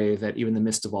 observe the way that even in the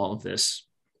midst of all of this,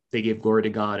 they gave glory to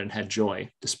God and had joy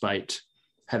despite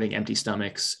having empty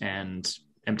stomachs and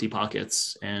empty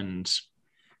pockets and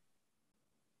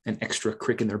an extra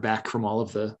crick in their back from all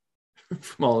of the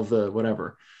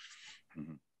whatever.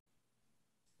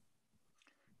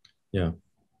 Yeah.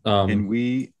 Can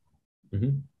we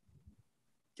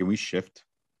shift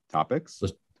topics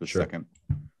to a second?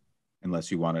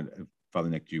 Unless you wanted, Father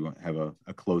Nick, do you have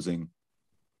a closing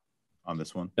on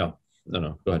this one? No. Go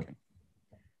ahead. Okay.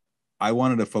 I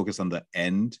wanted to focus on the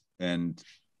end, and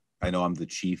I know I'm the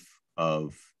chief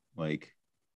of like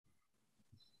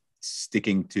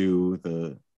sticking to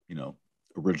the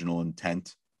original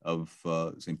intent of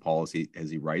St. Paul as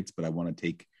he writes, but I want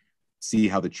to see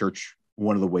how the church,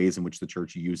 one of the ways in which the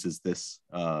church uses this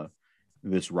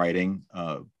writing,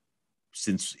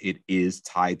 since it is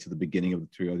tied to the beginning of the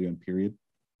Triodion period.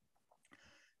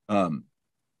 And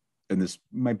this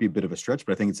might be a bit of a stretch,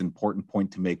 but I think it's an important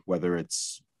point to make, whether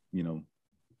it's,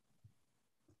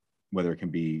 whether it can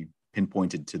be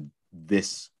pinpointed to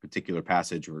this particular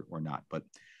passage or not. But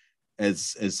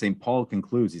as St. Paul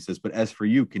concludes, he says, "But as for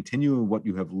you, continue in what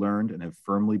you have learned and have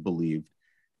firmly believed,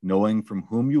 knowing from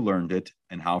whom you learned it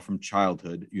and how from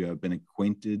childhood you have been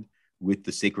acquainted with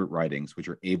the sacred writings, which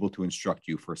are able to instruct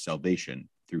you for salvation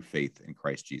through faith in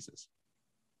Christ Jesus.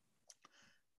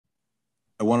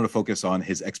 I wanted to focus on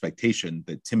his expectation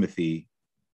that Timothy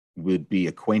would be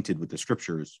acquainted with the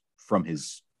scriptures from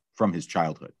his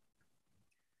childhood,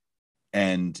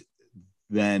 and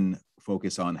then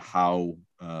focus on how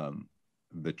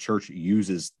the church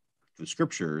uses the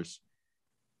scriptures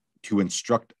to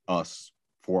instruct us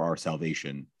for our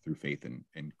salvation through faith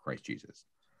in Christ Jesus.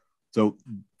 So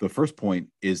the first point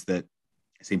is that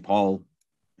St. Paul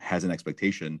has an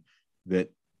expectation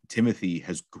that Timothy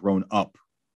has grown up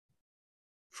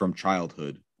from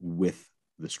childhood with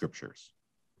the scriptures,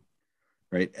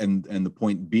 right? And the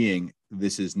point being,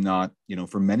 this is not,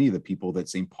 for many of the people that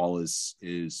St. Paul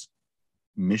is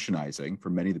missionizing, for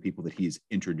many of the people that he is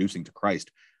introducing to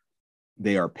Christ,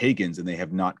 they are pagans and they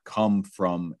have not come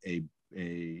from a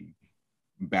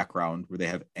background where they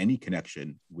have any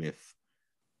connection with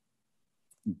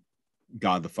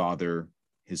God the Father,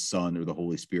 his Son, or the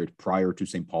Holy Spirit prior to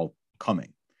St. Paul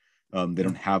coming. They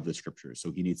don't have the scriptures,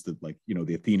 so he needs to,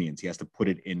 the Athenians, he has to put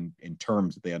it in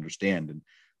terms that they understand.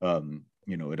 And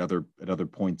at other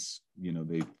points,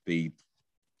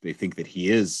 they think that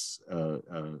he is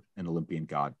an Olympian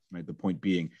god, right? The point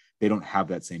being, they don't have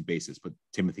that same basis, but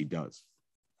Timothy does.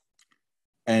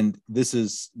 And this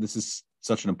is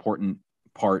such an important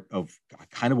part of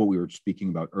kind of what we were speaking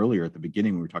about earlier at the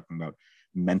beginning. We were talking about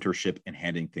mentorship and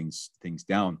handing things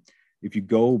down. If you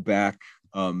go back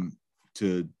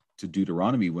to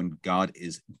Deuteronomy, when God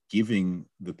is giving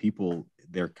the people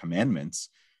their commandments,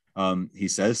 he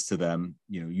says to them,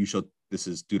 this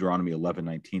is Deuteronomy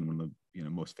 11:19, one of the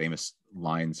most famous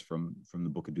lines from the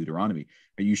book of Deuteronomy.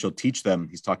 But you shall teach them.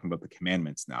 He's talking about the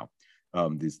commandments now,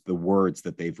 the words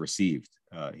that they've received.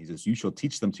 He says, you shall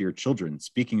teach them to your children,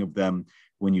 speaking of them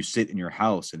when you sit in your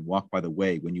house and walk by the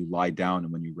way, when you lie down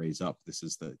and when you raise up. This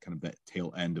is the kind of that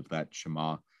tail end of that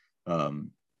Shema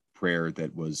prayer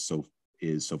that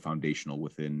is so foundational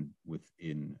within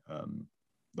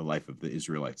the life of the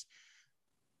Israelites.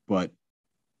 But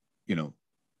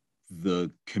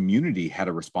the community had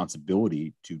a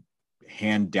responsibility to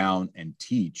hand down and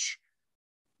teach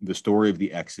the story of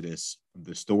the Exodus,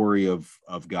 the story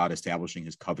of God establishing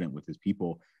his covenant with his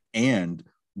people, and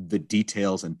the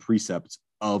details and precepts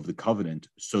of the covenant,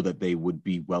 so that they would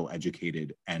be well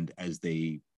educated, and as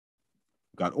they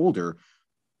got older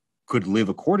could live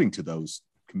according to those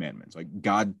commandments. Like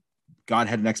God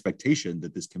had an expectation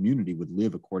that this community would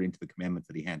live according to the commandments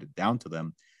that he handed down to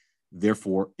them.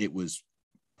 Therefore, it was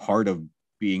part of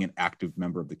being an active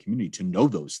member of the community to know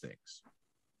those things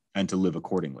and to live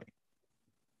accordingly.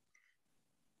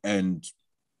 And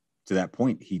to that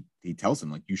point, he tells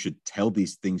them, you should tell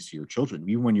these things to your children.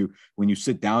 Even when you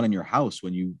sit down in your house,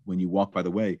 when you walk by the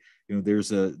way,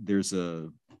 there's a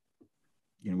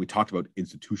we talked about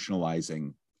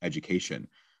institutionalizing education.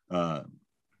 There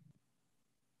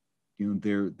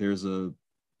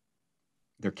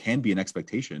can be an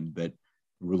expectation that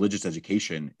religious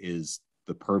education is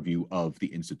the purview of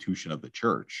the institution of the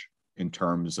church in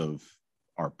terms of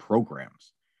our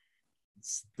programs.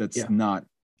 It's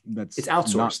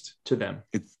outsourced to them.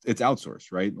 It's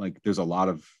outsourced, right? There's a lot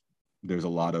of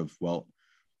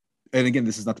and again,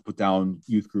 this is not to put down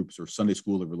youth groups or Sunday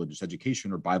school or religious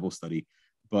education or Bible study,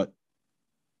 but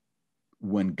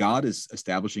when God is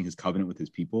establishing his covenant with his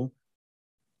people,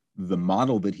 the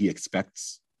model that he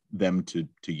expects them to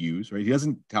use, right? He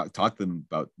doesn't talk to them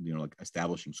about,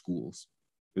 establishing schools.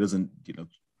 It doesn't,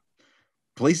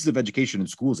 places of education in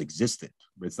schools existed,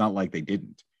 but it's not like they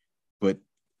didn't. But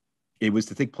it was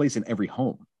to take place in every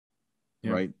home,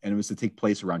 right? And it was to take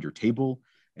place around your table,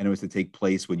 and it was to take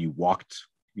place when you walked,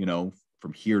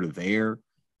 from here to there,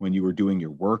 when you were doing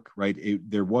your work, right?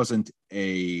 There wasn't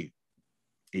a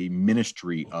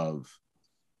ministry of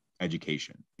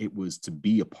education. It was to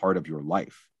be a part of your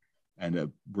life, and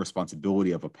a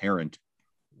responsibility of a parent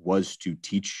was to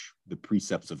teach the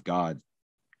precepts of God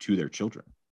to their children.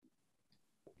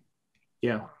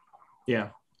 Yeah.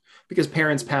 Because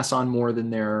parents pass on more than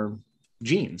their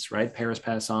genes, right? Parents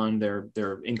pass on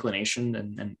their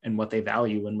inclination and what they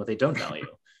value and what they don't value.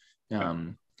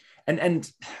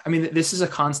 And I mean, this is a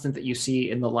constant that you see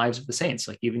in the lives of the saints.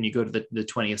 Even you go to the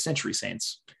 20th century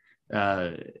saints,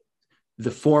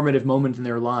 the formative moment in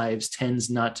their lives tends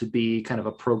not to be kind of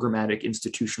a programmatic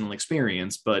institutional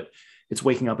experience, but it's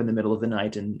waking up in the middle of the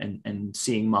night and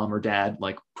seeing mom or dad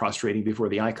prostrating before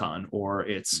the icon, or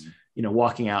it's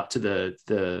walking out to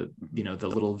the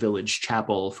little village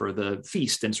chapel for the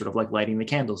feast and sort of lighting the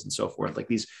candles and so forth.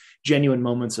 These genuine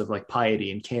moments of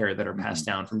piety and care that are passed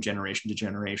down from generation to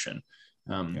generation.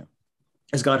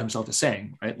 As God himself is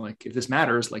saying, right? Like, if this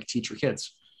matters, like, teach your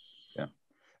kids. Yeah.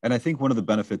 And I think one of the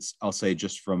benefits, I'll say,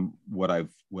 just from what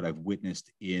I've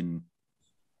witnessed in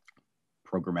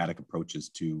programmatic approaches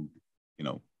to,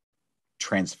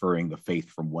 transferring the faith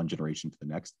from one generation to the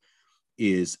next,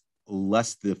 is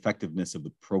less the effectiveness of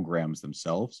the programs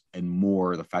themselves and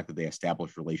more the fact that they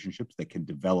establish relationships that can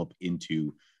develop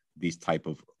into these type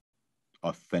of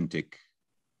authentic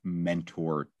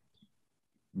mentor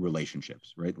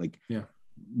relationships, right? Like,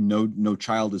 no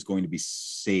child is going to be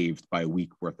saved by a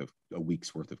week's worth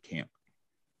of camp,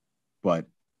 but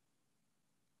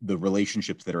the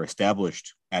relationships that are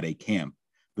established at a camp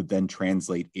that then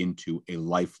translate into a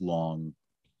lifelong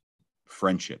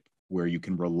friendship where you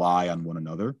can rely on one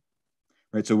another,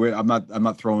 right? So I'm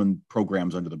not throwing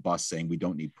programs under the bus saying we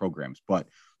don't need programs, but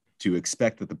to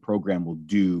expect that the program will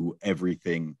do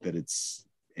everything that it's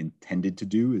intended to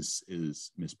do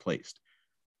is misplaced.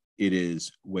 It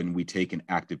is when we take an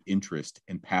active interest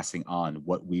in passing on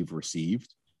what we've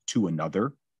received to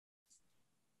another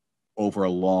over a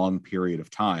long period of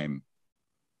time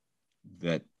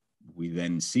that we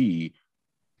then see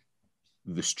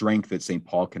the strength that St.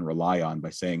 Paul can rely on by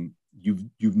saying,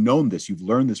 you've known this, you've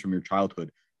learned this from your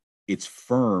childhood. It's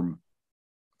firm.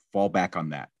 Fall back on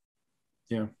that.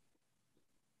 Yeah.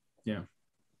 Yeah. All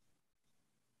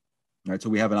right. So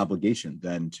we have an obligation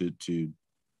then to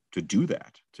do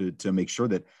that, to make sure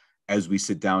that as we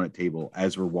sit down at table,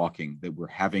 as we're walking, that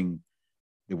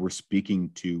we're speaking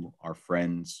to our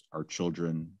friends, our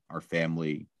children, our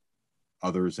family,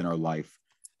 others in our life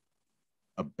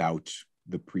about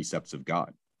the precepts of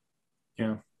God.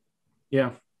 Yeah.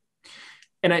 Yeah.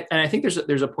 And I think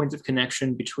there's a point of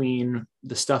connection between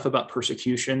the stuff about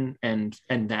persecution and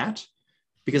that,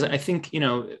 because I think,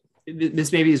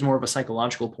 this maybe is more of a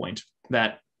psychological point,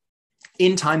 that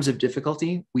in times of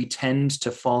difficulty, we tend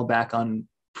to fall back on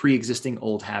pre-existing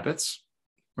old habits,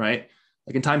 right?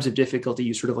 Like, in times of difficulty,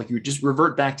 you just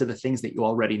revert back to the things that you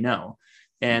already know.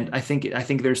 And I think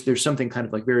there's something kind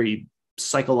of like very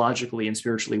psychologically and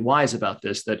spiritually wise about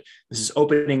this, that this is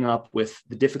opening up with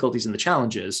the difficulties and the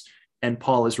challenges. And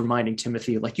Paul is reminding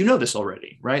Timothy, like, this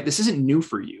already, right? This isn't new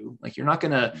for you. Like, you're not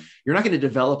gonna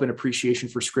develop an appreciation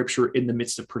for Scripture in the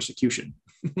midst of persecution.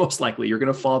 Most likely, you're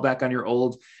gonna fall back on your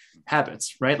old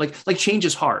habits, right? Like change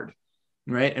is hard,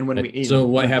 right? And when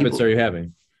what habits are you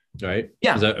having, right?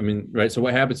 Yeah, right. So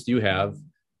what habits do you have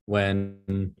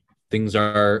when things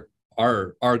are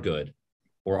good,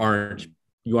 or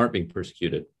you aren't being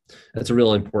persecuted? That's a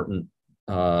real important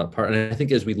part. And I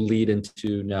think as we lead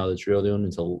into now the Triodion,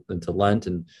 into Lent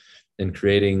and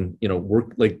creating,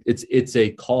 work, like it's a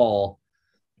call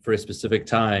for a specific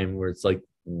time where it's like,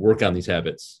 work on these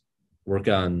habits, work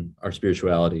on our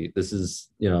spirituality. This is,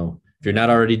 if you're not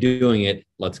already doing it,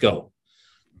 let's go.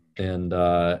 And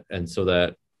so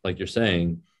that, like you're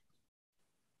saying,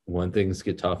 when things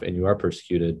get tough and you are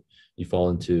persecuted, you fall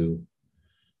into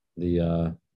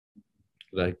the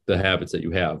habits that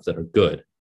you have that are good.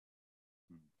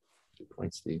 Good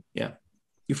point, Steve. Yeah.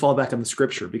 You fall back on the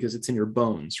Scripture because it's in your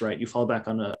bones, right? You fall back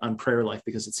on prayer life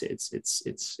because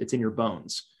it's in your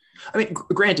bones. I mean,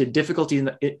 granted,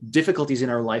 difficulties in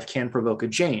our life can provoke a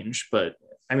change, but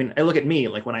I mean, I look at me,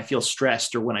 like, when I feel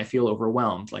stressed or when I feel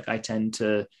overwhelmed, like, I tend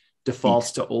to default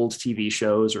to old TV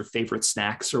shows or favorite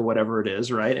snacks or whatever it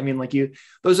is, right? I mean, like,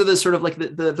 those are the sort of like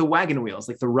the wagon wheels,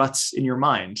 like the ruts in your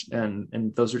mind,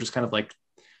 and those are just kind of like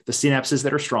the synapses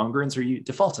that are stronger, and so you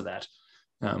default to that,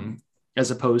 as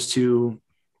opposed to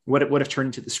what if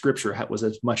turning to the Scripture was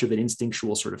as much of an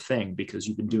instinctual sort of thing because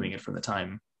you've been doing it from the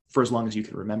time for as long as you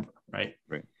can remember, right?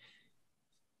 Right.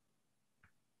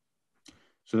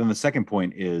 So then the second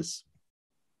point is,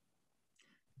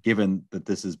 given that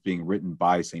this is being written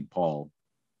by St. Paul,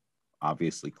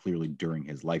 obviously clearly during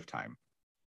his lifetime,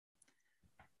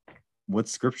 what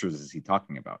scriptures is he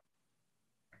talking about?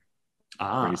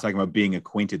 Right, he's talking about being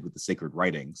acquainted with the sacred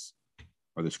writings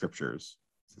or the scriptures.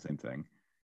 It's the same thing.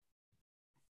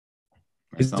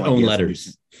 His own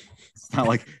letters. It's not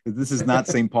like, this is not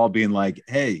St. Paul being like,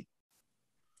 hey.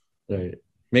 Right.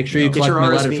 Make sure you collect my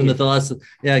letter from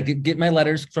the get my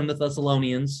letters from the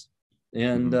Thessalonians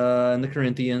and the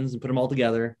Corinthians and put them all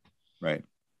together. Right.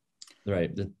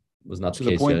 Right. That was not so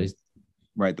the case. Point,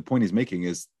 right. The point he's making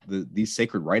is these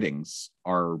sacred writings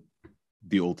are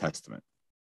the Old Testament.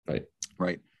 Right.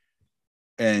 Right.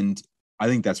 And I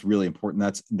think that's really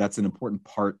important. That's an important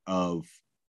part of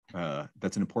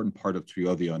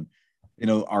Triodion.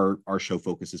 Our show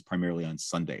focuses primarily on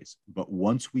Sundays, but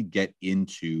once we get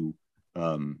into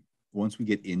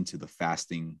the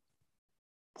fasting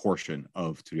portion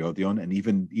of Triodion, and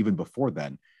even before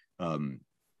then,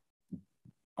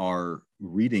 our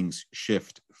readings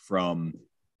shift from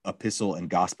epistle and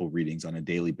gospel readings on a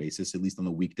daily basis, at least on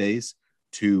the weekdays,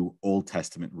 to Old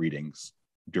Testament readings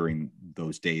during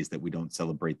those days that we don't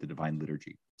celebrate the divine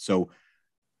liturgy. So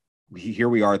here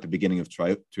we are at the beginning of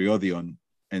Triodion,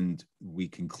 and we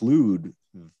conclude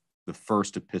the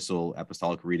first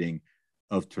apostolic reading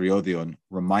of Triodion,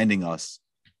 reminding us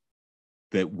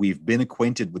that we've been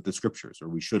acquainted with the scriptures, or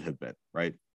we should have been,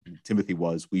 right? Timothy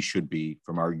was, we should be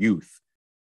from our youth,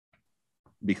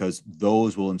 because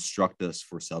those will instruct us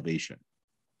for salvation.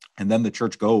 And then the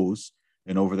church goes,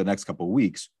 and over the next couple of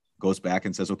weeks, goes back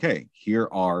and says, okay, here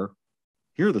are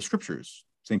the scriptures.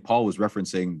 St. Paul was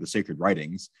referencing the sacred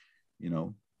writings.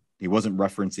 He wasn't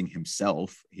referencing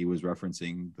himself. He was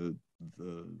referencing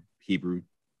the Hebrew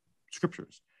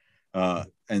scriptures.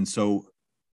 And so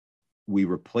we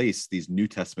replace these New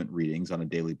Testament readings on a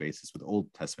daily basis with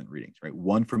Old Testament readings, right?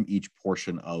 One from each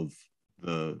portion of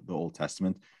the Old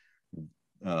Testament.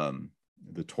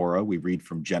 The Torah, we read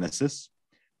from Genesis,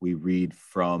 we read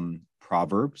from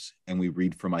Proverbs, and we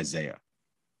read from Isaiah.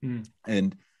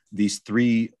 And these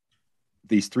three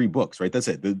books, right? That's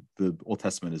it. The Old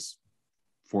Testament is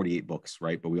 48 books,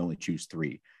 right? But we only choose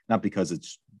 3, not because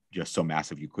it's just so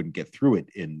massive you couldn't get through it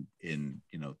in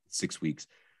 6 weeks,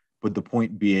 but the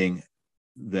point being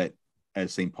that,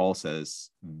 as St. Paul says,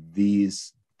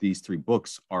 these 3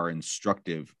 books are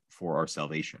instructive for our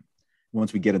salvation.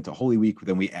 Once we get into Holy Week,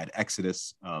 then we add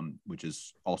Exodus, which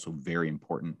is also very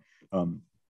important.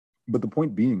 But the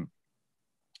point being,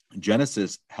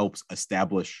 Genesis helps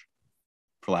establish,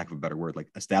 for lack of a better word,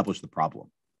 establish the problem,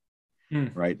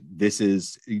 right?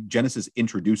 Genesis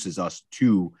introduces us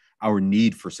to our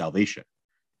need for salvation.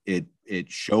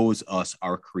 It shows us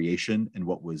our creation and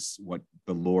what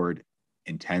the Lord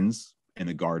intends in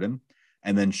the garden,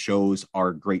 and then shows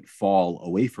our great fall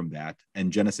away from that.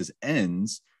 And Genesis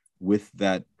ends with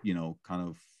that, kind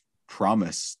of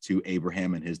promise to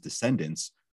Abraham and his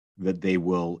descendants that they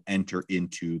will enter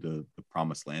into the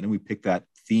promised land. And we pick that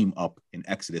theme up in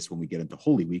Exodus when we get into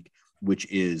Holy Week, which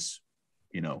is,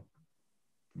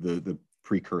 the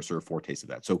precursor foretaste of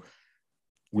that. So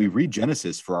we read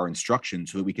Genesis for our instruction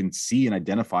so that we can see and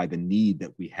identify the need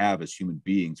that we have as human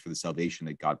beings for the salvation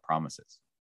that God promises.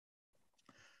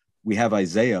 We have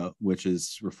Isaiah, which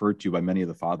is referred to by many of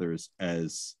the fathers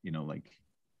as,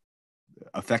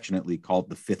 affectionately called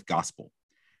the 5th gospel,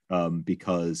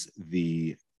 because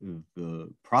the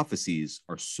prophecies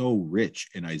are so rich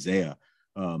in Isaiah.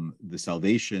 The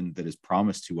salvation that is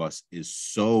promised to us is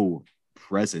so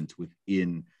present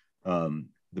within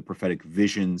the prophetic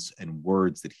visions and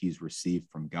words that he's received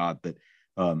from God that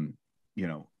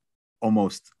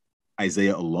almost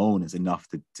Isaiah alone is enough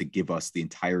to give us the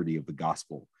entirety of the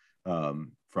gospel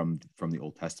from the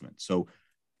Old Testament. So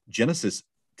Genesis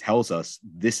tells us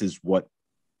this is what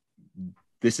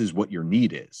your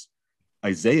need is.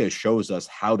 Isaiah shows us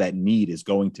how that need is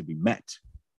going to be met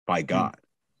by God.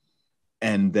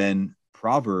 And then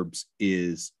Proverbs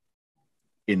is,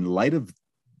 in light of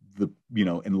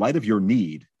your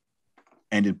need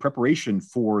and in preparation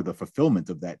for the fulfillment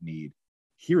of that need,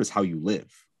 here is how you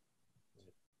live,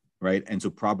 right? And so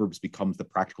Proverbs becomes the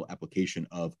practical application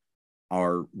of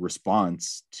our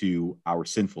response to our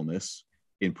sinfulness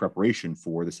in preparation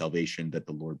for the salvation that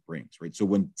the Lord brings, right? So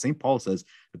when St. Paul says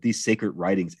that these sacred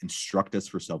writings instruct us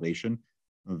for salvation,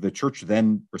 the church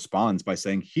then responds by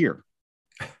saying,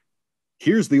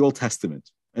 here's the Old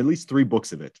Testament, at least 3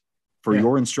 books of it, for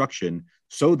your instruction,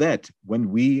 so that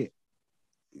when we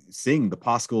sing the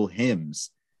Paschal hymns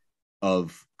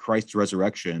of Christ's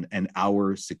resurrection and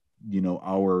our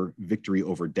victory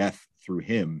over death through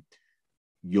him,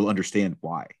 you'll understand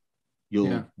why.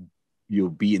 You'll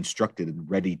be instructed and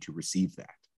ready to receive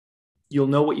that. You'll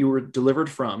know what you were delivered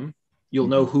from. You'll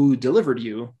know who delivered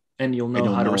you, and you'll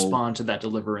know how to respond to that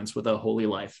deliverance with a holy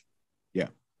life. Yeah.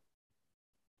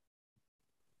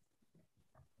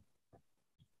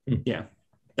 Yeah.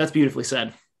 That's beautifully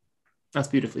said. That's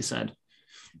beautifully said.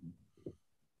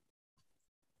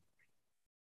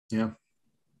 Yeah.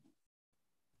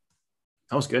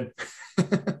 That was good.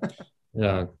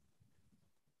 Yeah.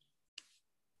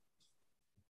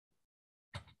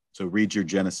 So read your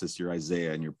Genesis, your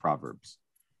Isaiah, and your Proverbs.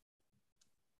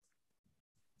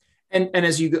 And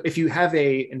as you go, if you have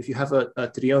a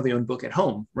Triodion book at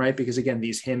home, right? Because again,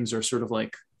 these hymns are sort of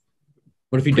like,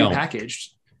 what if you don't?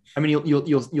 Packaged. I mean,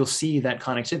 you'll see that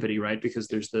connectivity, right? Because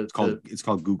there's it's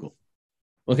called Google.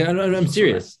 Okay, I'm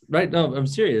serious, right? No, I'm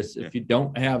serious. Yeah. If you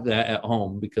don't have that at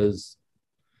home, because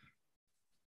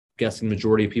I'm guessing the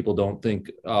majority of people don't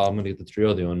think, I'm going to get the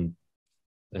Triodion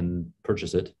and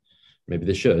purchase it. Maybe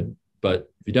they should,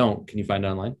 but if you don't, can you find it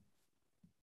online?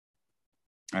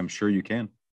 I'm sure you can.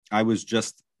 I was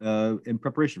just in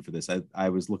preparation for this. I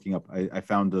was looking up. I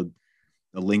found a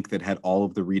link that had all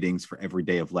of the readings for every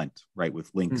day of Lent, right, with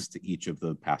links to each of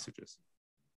the passages.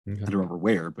 Okay. I don't remember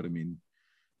where, but I mean,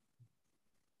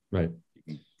 Right. you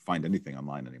can find anything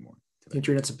online anymore today.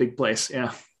 Internet's a big place.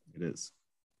 Yeah. It is.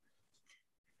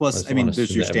 Plus, I mean,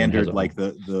 there's your standard, like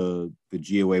the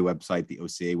GOA website, the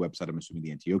OCA website, I'm assuming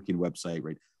the Antiochian website,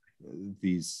 right?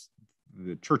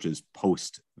 The churches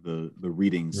post the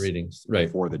readings right,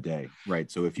 for the day,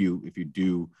 right? So if you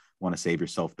do want to save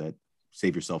yourself the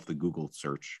Google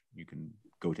search, you can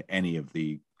go to any of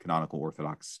the canonical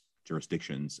Orthodox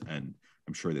jurisdictions, and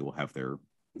I'm sure they will have the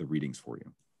readings for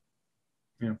you.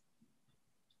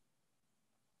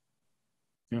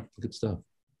 Yeah, good stuff.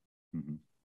 Mm-hmm.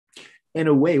 And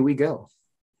away we go.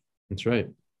 That's right.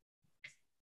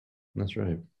 I'm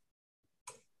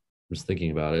just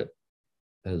thinking about it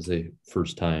as a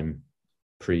first-time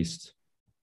priest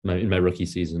in my rookie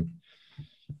season.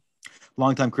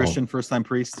 Long-time Christian, first-time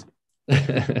priest. That's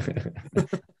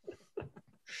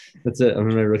it. I'm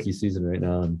in my rookie season right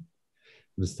now, and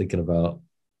I'm just thinking about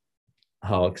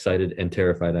how excited and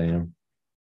terrified I am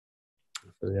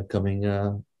for the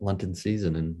upcoming Lenten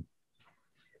season, and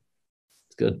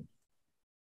it's good.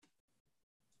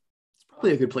 It's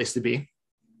probably a good place to be,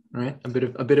 right? A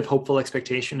bit of hopeful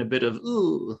expectation, a bit of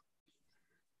ooh.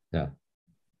 Yeah,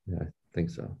 I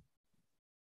think so.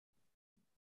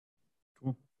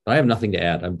 Cool. I have nothing to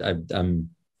add. I'm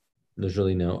there's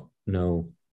really no.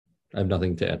 I have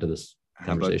nothing to add to this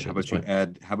conversation.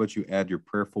 How about you add your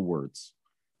prayerful words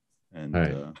and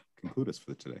conclude us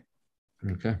for today?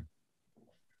 Okay.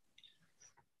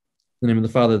 In the name of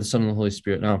the Father, the Son, and the Holy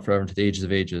Spirit, now and forever, and to the ages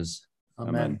of ages.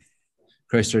 Amen.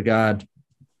 Christ our God,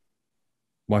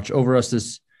 watch over us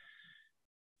this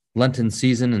Lenten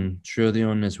season and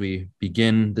Triodion as we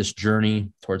begin this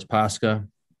journey towards Pascha.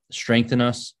 Strengthen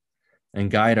us and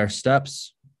guide our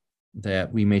steps,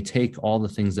 that we may take all the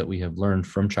things that we have learned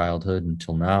from childhood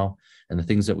until now and the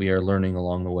things that we are learning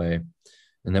along the way,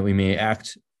 and that we may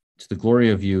act to the glory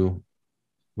of you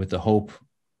with the hope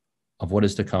of what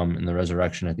is to come in the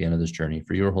resurrection at the end of this journey.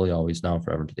 For you are holy always, now and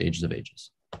forever, to the ages of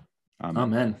ages.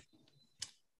 Amen.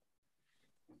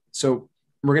 So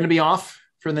we're going to be off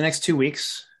for the next 2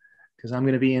 weeks because I'm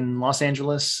going to be in Los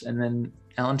Angeles and then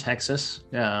Allen, Texas.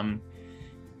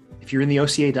 If you're in the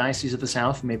OCA Diocese of the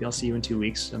South, maybe I'll see you in 2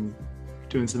 weeks. I'm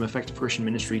doing some effective Christian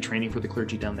ministry training for the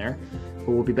clergy down there. But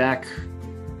we'll be back.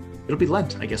 It'll be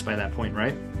Lent, I guess, by that point,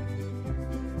 right?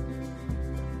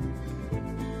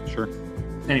 Sure.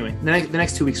 Anyway, the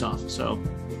next 2 weeks off. So,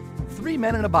 3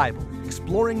 Men and a Bible,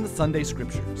 exploring the Sunday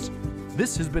Scriptures.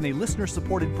 This has been a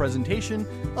listener-supported presentation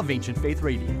of Ancient Faith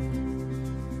Radio.